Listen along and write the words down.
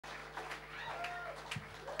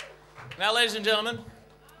Now, ladies and gentlemen,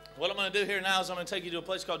 what I'm going to do here now is I'm going to take you to a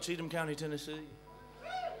place called Cheatham County, Tennessee.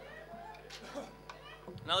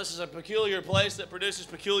 Now, this is a peculiar place that produces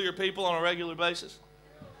peculiar people on a regular basis.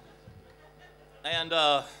 And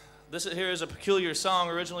this here is a peculiar song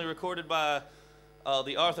originally recorded by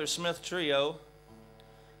the Arthur Smith Trio.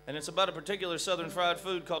 And it's about a particular southern fried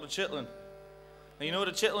food called a chitlin. And you know what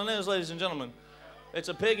a chitlin is, ladies and gentlemen? It's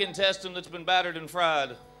a pig intestine that's been battered and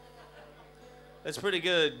fried. It's pretty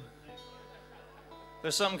good.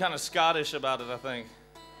 There's something kind of Scottish about it, I think.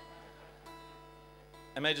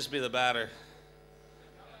 It may just be the batter.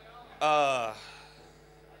 But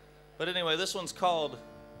anyway, this one's called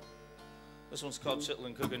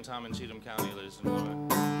Chitlin Cookin Time in Cheatham County, ladies and gentlemen.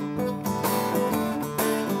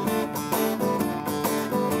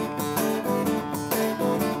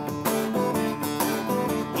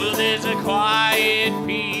 Well, there's a quiet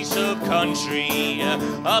piece of country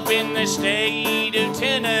up in the state of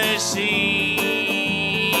Tennessee.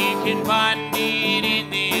 You can find it in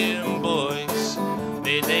them books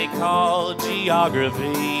that they call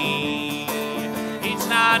geography. It's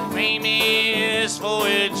not famous for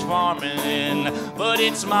its farming, but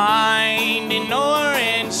it's minding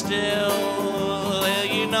orange still. Well,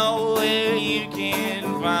 you know where you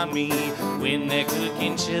can find me when they're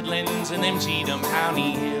cooking chitlins in them Cheatham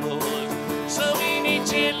County hills. So any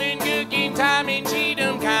chitlin cooking time in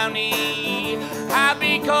Cheatham County, I'll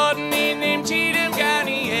be courting in them Cheatham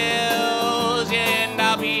County hills. Yeah, and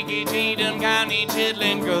I'll be a Cheatham County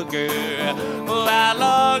chitlin cooker. Well, I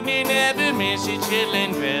long to never miss a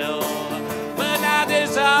chitlin bill. But now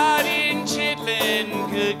there's art in chitlin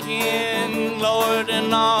cooking, Lord,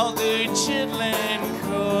 and all good chitlin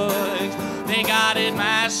cooks. They got it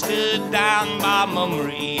mastered down by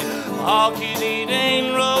memory, all 'cause it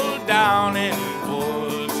ain't wrote down in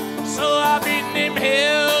books. So I've been in them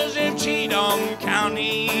hills of Cheatham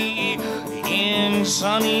County in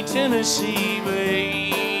sunny Tennessee,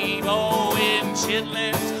 babe. Oh, when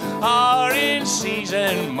chitlins are in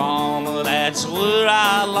season, mama, that's where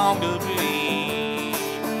I long to be.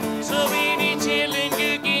 So any chitlin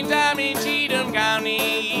cooking time in Cheatham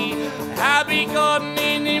County, I'll be courting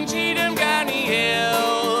in them Cheatham County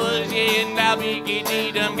hills. Yeah, and I'll be a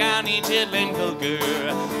Cheatham County chitlin cooker.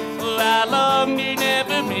 Well, I long to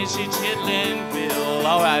never miss a chitlin bill.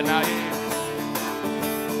 All right, now here.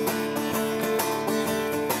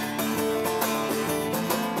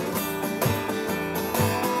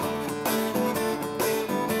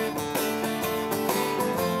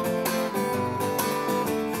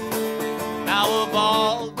 Now of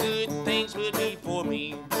all good things would be for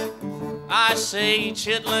me, I say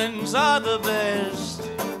chitlins are the best.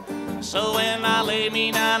 So when I lay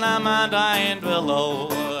me down on my dying pillow,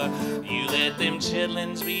 you let them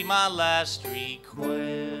chitlins be my last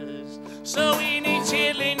request. So any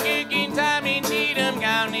chitlin cooking time in Cheatham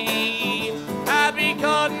County, I'll be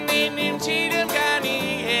courting in them Cheatham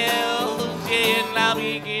County hills. Yeah, and I'll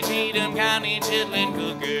be a Cheatham County chitlin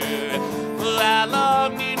cooker. Well, I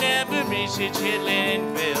long to never miss a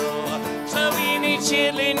chitlin bill. So any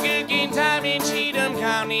chitlin cooking time in Cheatham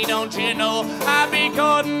County, don't you know I'll be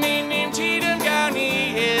courting in them Cheatham County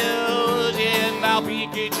hills. Yeah, and I'll be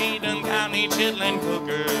a Cheatham County chitlin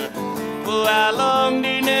cooker. Well, I long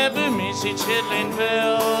to never miss a chitlin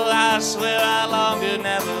bill. I swear I long to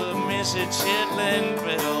never miss a chitlin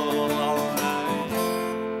bill. All right.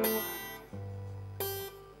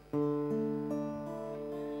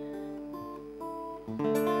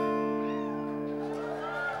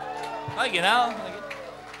 Thank you now.